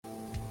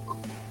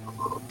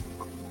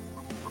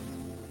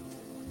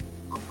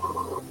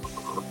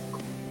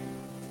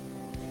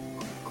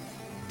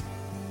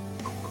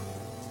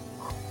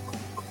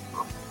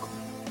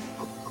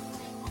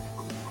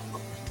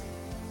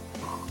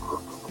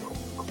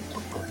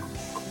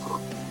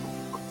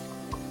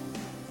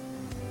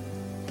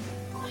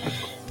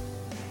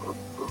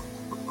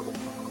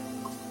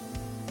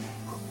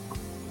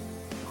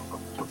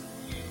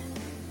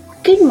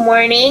Good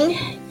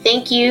morning.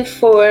 Thank you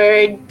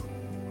for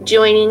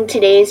joining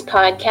today's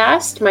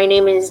podcast. My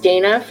name is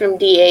Dana from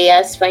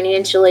DAS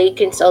Financial Aid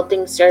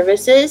Consulting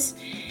Services.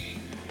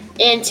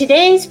 In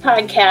today's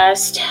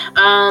podcast,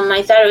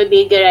 I thought it would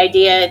be a good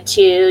idea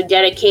to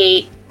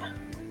dedicate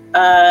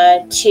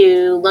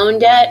to loan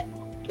debt,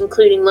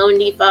 including loan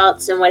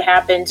defaults and what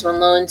happens when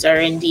loans are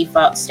in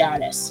default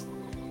status.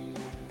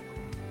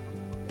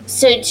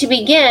 So to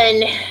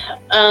begin,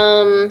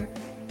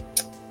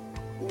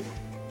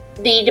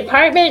 the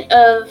Department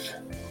of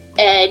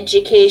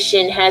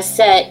Education has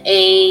set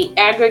an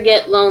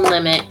aggregate loan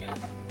limit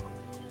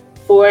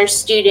for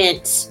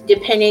students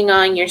depending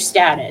on your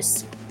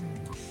status,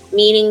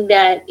 meaning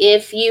that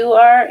if you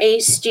are a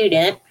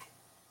student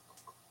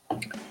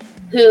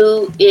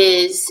who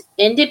is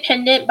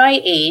independent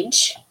by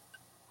age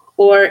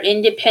or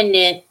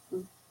independent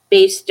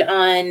based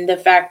on the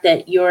fact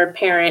that your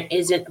parent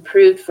isn't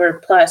approved for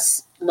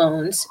PLUS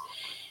loans,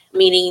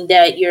 meaning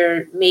that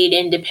you're made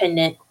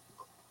independent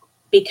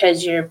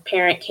because your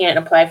parent can't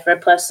apply for a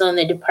PLUS loan,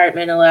 the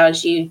department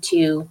allows you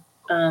to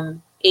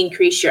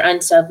increase your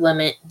unsub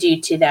limit due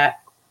to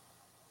that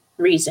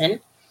reason.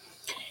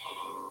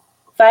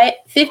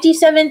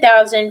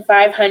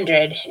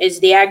 $57,500 is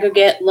the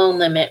aggregate loan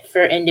limit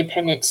for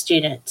independent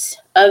students.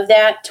 Of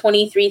that,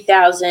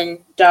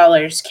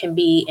 $23,000 can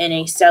be in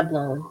a sub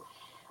loan,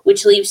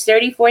 which leaves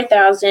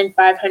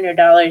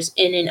 $34,500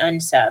 in an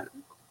unsub.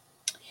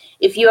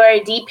 If you are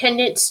a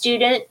dependent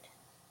student,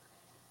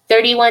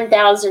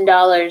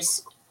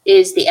 $31,000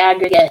 is the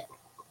aggregate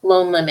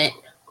loan limit,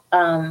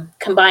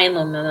 combined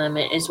loan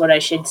limit is what I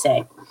should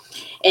say.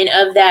 And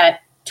of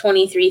that,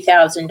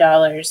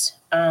 $23,000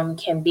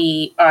 can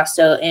be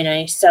also in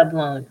a sub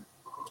loan,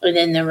 and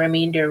then the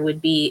remainder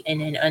would be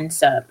in an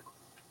unsub.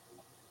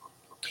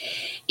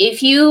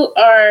 If you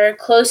are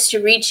close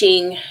to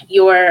reaching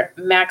your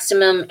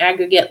maximum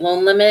aggregate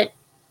loan limit,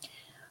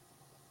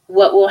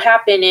 what will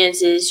happen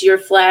is your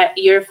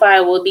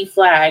file will be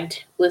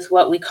flagged with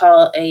what we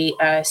call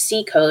a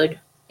C code,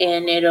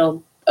 and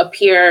it'll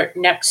appear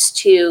next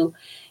to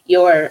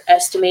your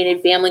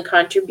estimated family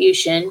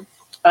contribution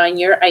on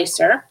your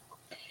ISER.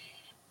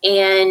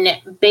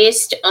 And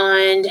based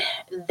on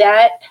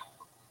that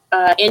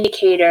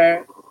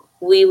indicator,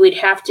 we would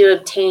have to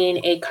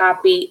obtain a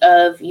copy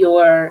of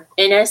your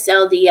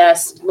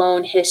NSLDS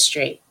loan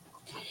history.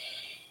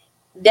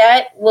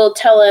 That will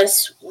tell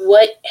us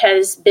what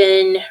has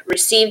been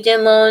received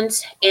in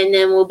loans, and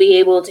then we'll be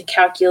able to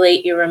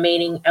calculate your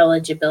remaining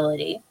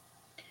eligibility.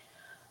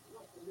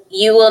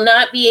 You will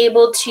not be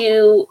able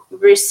to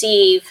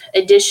receive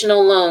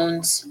additional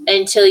loans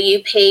until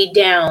you pay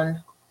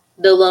down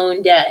the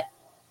loan debt.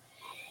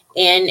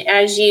 And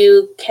as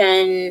you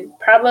can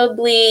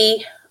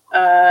probably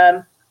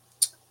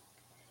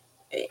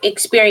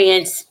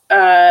experience,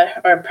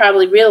 or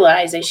probably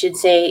realize, I should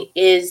say,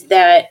 is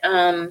that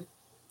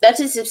that's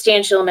a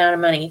substantial amount of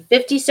money.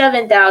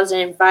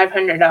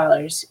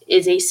 $57,500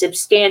 is a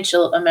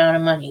substantial amount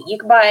of money. You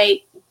can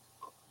buy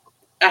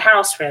a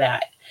house for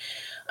that.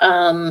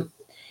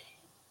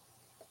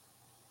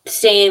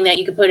 Saying that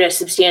you could put a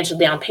substantial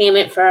down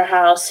payment for a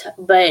house,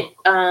 but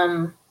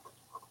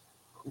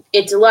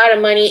it's a lot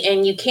of money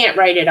and you can't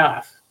write it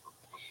off.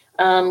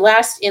 In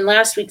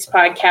last week's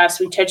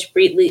podcast, we touched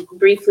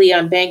briefly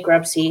on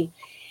bankruptcy,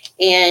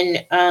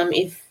 and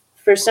if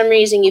for some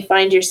reason you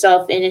find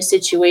yourself in a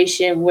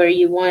situation where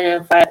you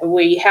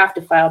have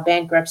to file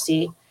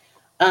bankruptcy,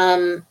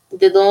 the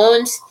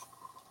loans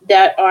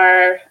that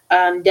are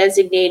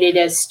designated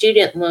as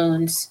student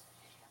loans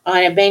on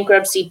a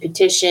bankruptcy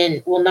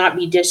petition will not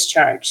be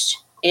discharged.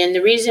 And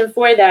the reason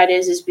for that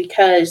is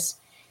because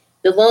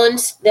the loan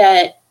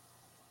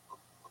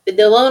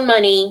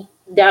money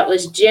that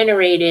was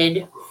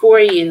generated for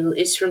you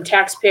is from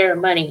taxpayer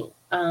money.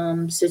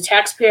 So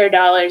taxpayer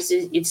dollars,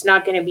 it's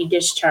not going to be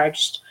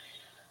discharged,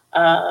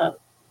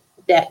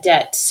 that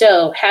debt.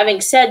 So having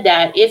said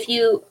that, if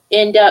you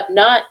end up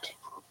not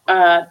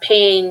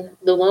paying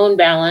the loan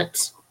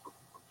balance,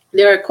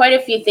 there are quite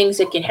a few things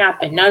that can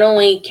happen. Not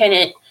only can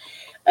it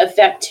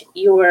affect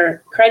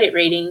your credit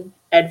rating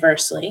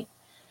adversely,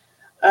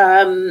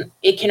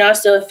 it can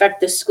also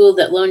affect the school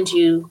that loaned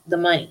you the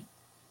money.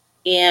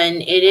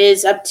 And it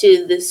is up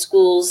to the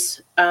schools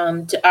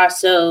to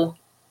also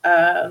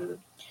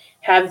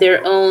have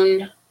their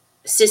own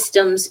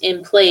systems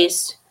in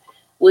place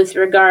with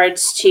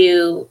regards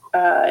to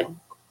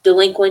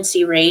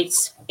delinquency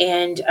rates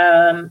and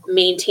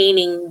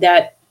maintaining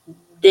that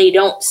they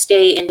don't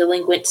stay in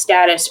delinquent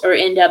status or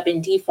end up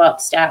in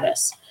default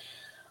status.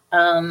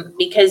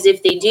 Because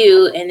if they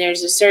do, and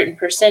there's a certain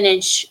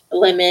percentage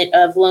limit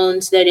of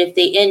loans that if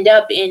they end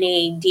up in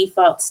a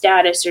default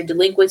status or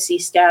delinquency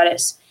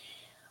status,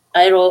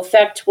 it'll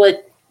affect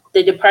what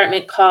the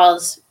department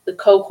calls the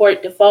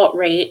cohort default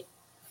rate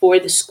for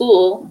the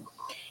school.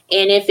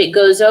 And if it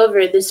goes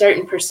over the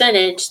certain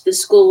percentage, the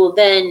school will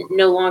then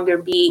no longer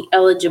be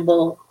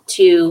eligible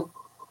to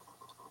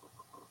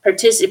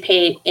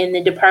participate in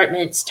the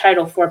department's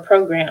Title IV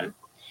program,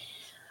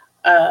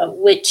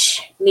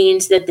 which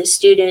means that the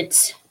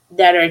students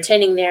that are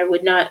attending there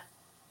would not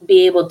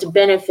be able to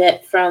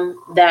benefit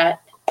from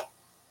that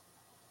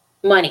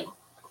money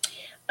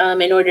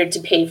in order to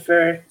pay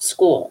for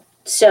school.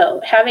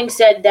 So, having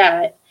said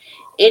that,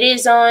 it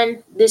is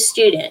on the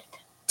student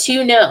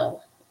to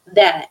know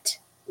that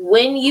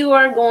when you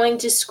are going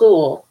to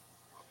school,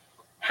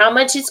 how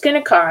much it's going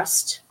to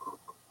cost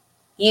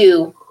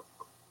you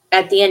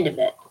at the end of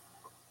it.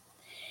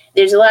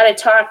 There's a lot of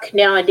talk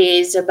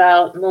nowadays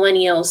about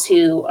millennials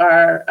who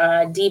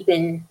are deep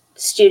in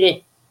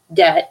student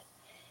debt.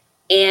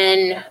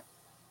 And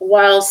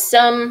while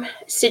some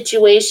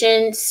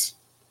situations,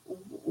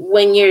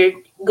 when you're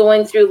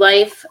going through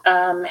life,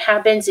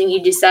 happens and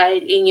you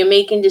decide and you're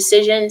making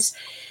decisions,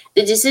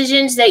 the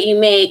decisions that you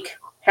make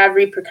have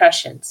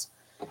repercussions.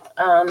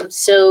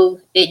 So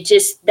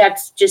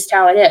that's just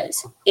how it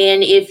is.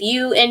 And if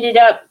you ended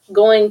up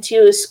going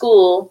to a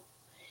school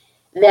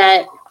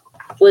that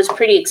was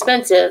pretty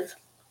expensive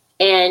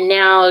and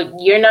now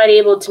you're not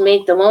able to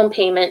make the loan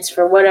payments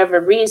for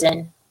whatever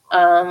reason,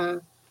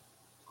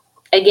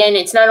 again,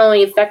 it's not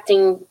only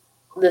affecting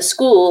the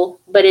school,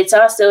 but it's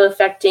also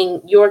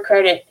affecting your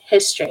credit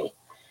history.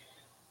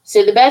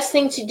 So the best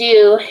thing to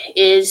do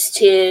is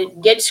to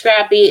get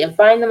scrappy and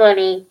find the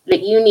money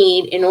that you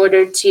need in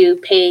order to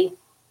pay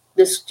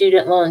the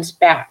student loans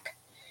back.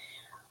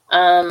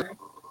 On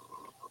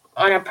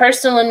a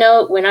personal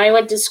note, when I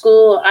went to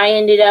school,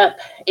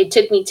 it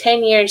took me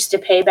 10 years to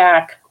pay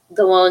back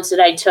the loans that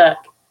I took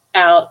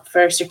out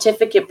for a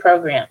certificate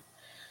program.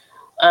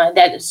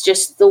 That was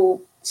just the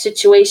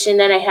situation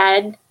that I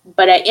had,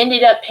 but I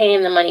ended up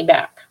paying the money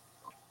back.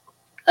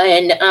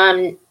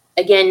 And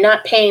again,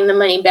 not paying the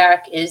money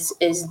back is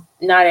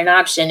not an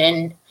option.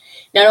 And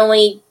not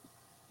only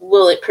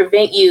will it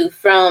prevent you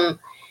from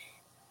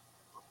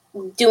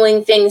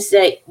doing things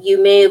that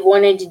you may have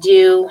wanted to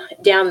do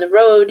down the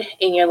road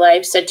in your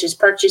life, such as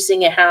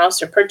purchasing a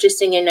house or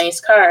purchasing a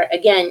nice car,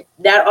 again,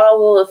 that all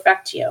will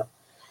affect you.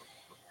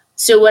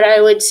 So what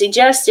I would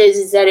suggest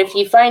is that if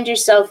you find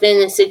yourself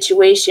in a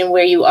situation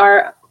where you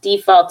are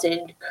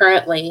defaulted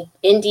currently,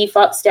 in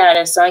default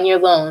status on your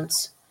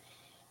loans,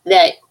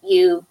 that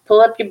you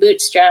pull up your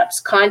bootstraps,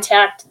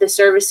 contact the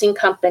servicing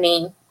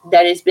company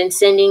that has been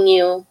sending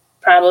you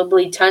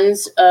probably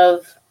tons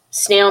of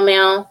snail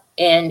mail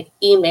and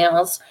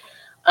emails,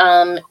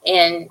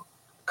 and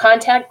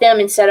contact them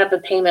and set up a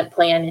payment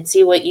plan and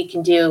see what you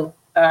can do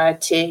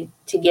to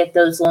get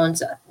those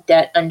loans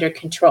debt under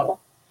control.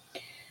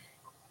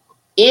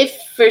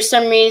 If for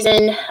some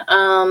reason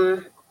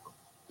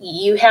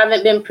you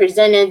haven't been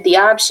presented the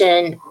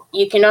option,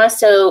 you can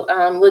also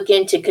look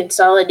into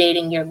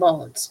consolidating your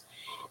loans,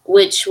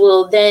 which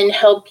will then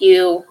help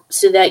you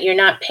so that you're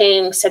not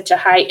paying such a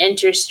high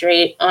interest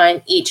rate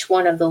on each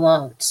one of the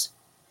loans.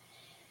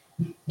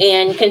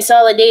 And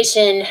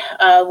consolidation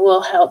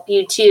will help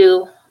you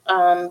too,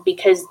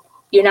 because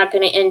you're not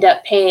going to end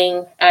up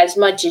paying as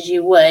much as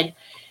you would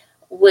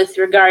with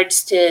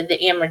regards to the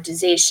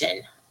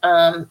amortization.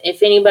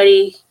 If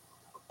anybody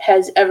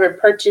has ever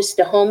purchased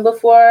a home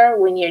before,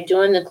 when you're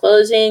doing the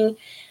closing,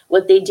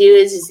 what they do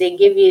is they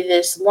give you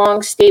this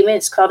long statement.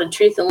 It's called a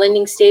truth in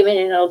lending statement,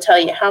 and it'll tell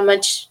you how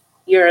much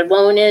your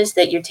loan is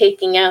that you're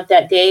taking out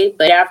that day.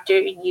 But after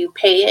you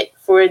pay it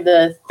for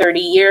the 30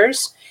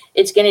 years,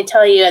 it's going to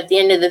tell you at the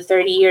end of the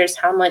 30 years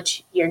how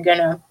much you're going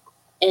to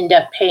end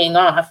up paying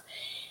off.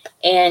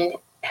 And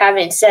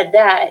having said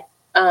that,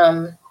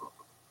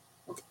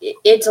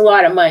 it's a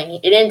lot of money.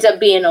 It ends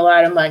up being a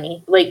lot of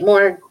money, like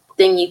more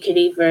than you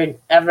could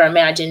ever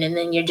imagine. And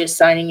then you're just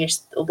signing your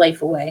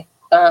life away.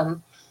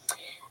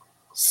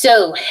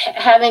 So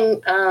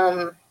having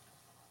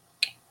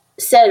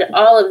said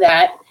all of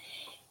that,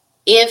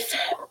 if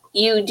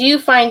you do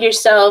find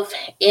yourself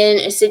in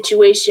a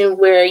situation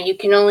where you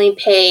can only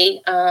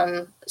pay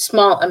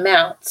small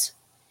amounts,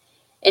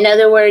 in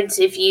other words,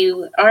 if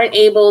you aren't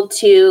able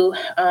to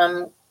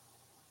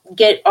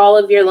get all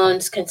of your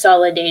loans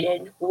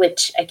consolidated,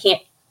 which I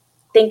can't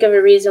think of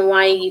a reason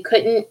why you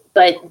couldn't,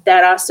 but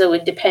that also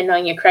would depend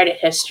on your credit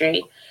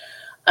history.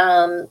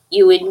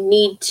 You would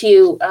need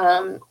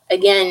to,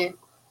 again,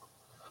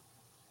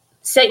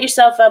 set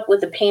yourself up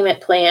with a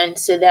payment plan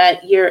so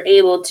that you're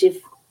able to,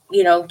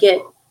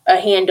 get a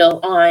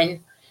handle on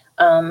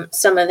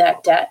some of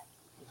that debt.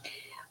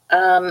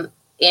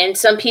 And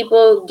some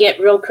people get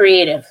real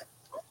creative.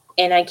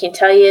 And I can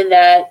tell you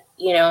that,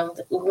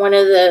 one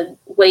of the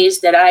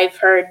ways that I've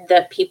heard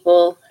that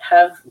people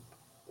have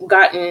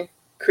gotten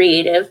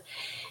creative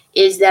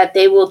is that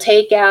they will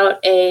take out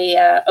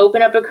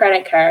open up a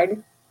credit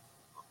card.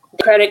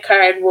 The credit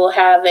card will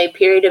have a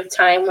period of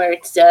time where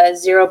it's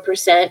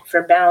 0%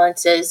 for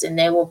balances, and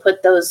they will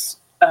put those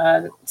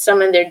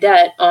some of their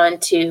debt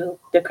onto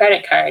the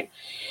credit card.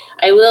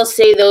 I will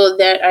say, though,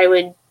 that I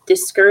would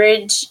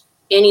discourage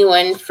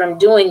anyone from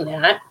doing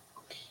that.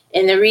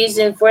 And the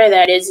reason for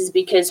that is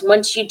because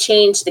once you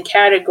change the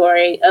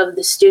category of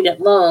the student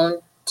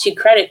loan to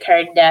credit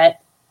card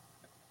debt,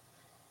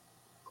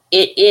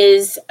 it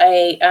is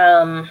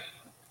you're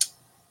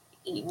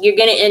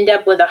going to end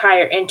up with a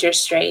higher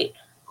interest rate.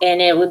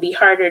 and it would be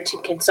harder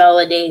to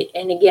consolidate.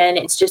 And again,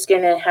 it's just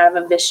going to have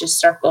a vicious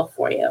circle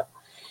for you.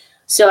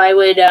 So I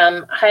would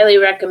highly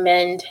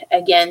recommend,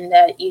 again,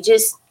 that you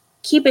just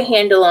keep a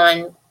handle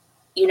on,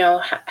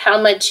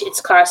 how much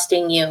it's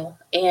costing you.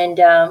 And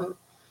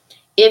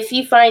if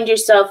you find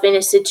yourself in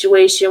a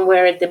situation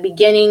where at the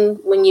beginning,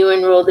 when you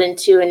enrolled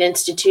into an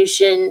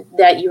institution,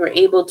 that you were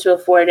able to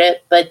afford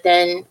it, but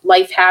then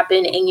life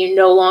happened and you're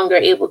no longer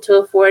able to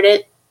afford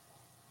it,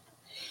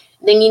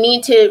 then you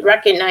need to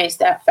recognize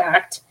that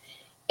fact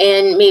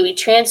and maybe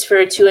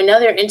transfer to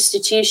another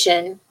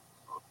institution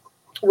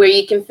where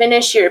you can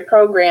finish your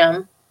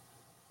program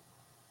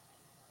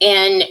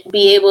and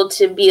be able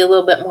to be a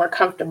little bit more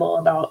comfortable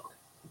about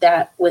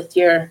that with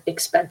your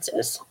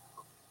expenses.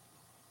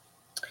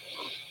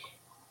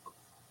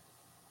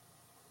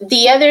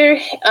 The other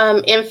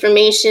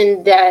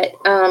information that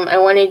I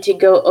wanted to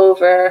go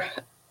over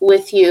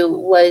with you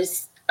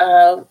was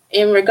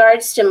in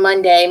regards to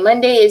Monday.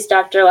 Monday is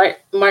Dr.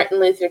 Martin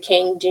Luther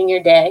King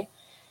Jr. Day,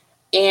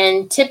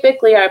 and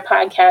typically our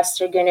podcasts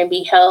are going to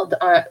be held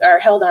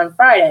on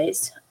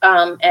Fridays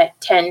at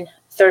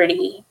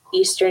 10:30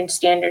 Eastern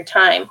Standard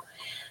Time.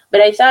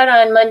 But I thought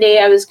on Monday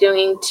I was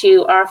going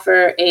to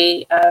offer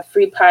a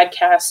free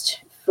podcast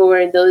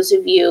for those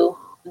of you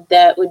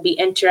that would be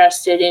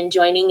interested in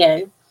joining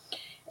in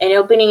and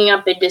opening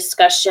up a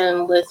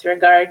discussion with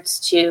regards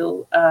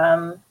to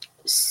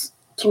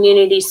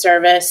community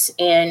service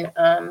and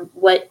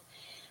what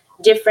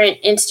different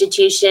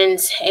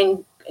institutions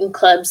and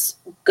clubs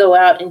go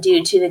out and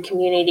do to the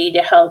community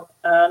to help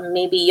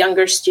maybe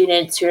younger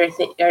students who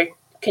are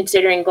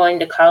considering going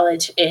to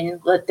college, and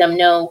let them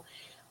know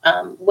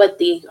what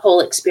the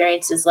whole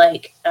experience is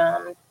like,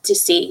 to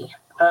see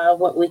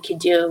what we could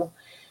do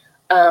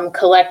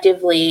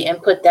collectively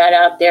and put that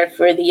out there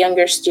for the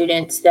younger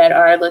students that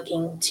are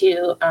looking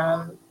to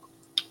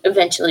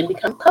eventually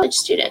become college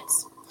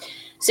students.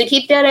 So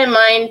keep that in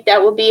mind.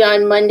 That will be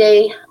on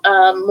Monday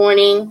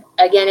morning,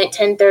 again at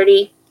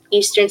 10:30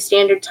 Eastern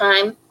Standard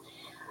Time.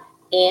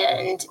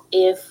 And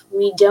if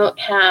we don't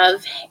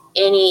have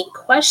any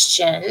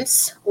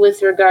questions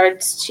with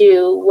regards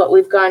to what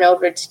we've gone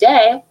over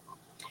today,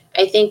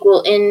 I think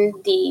we'll end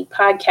the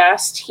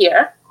podcast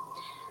here.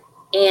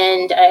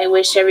 And I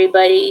wish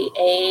everybody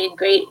a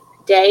great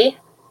day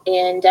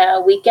and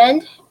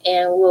weekend.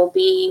 And we'll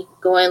be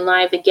going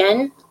live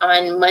again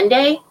on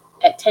Monday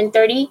at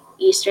 10:30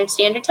 Eastern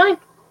Standard Time.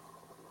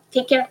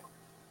 Take care.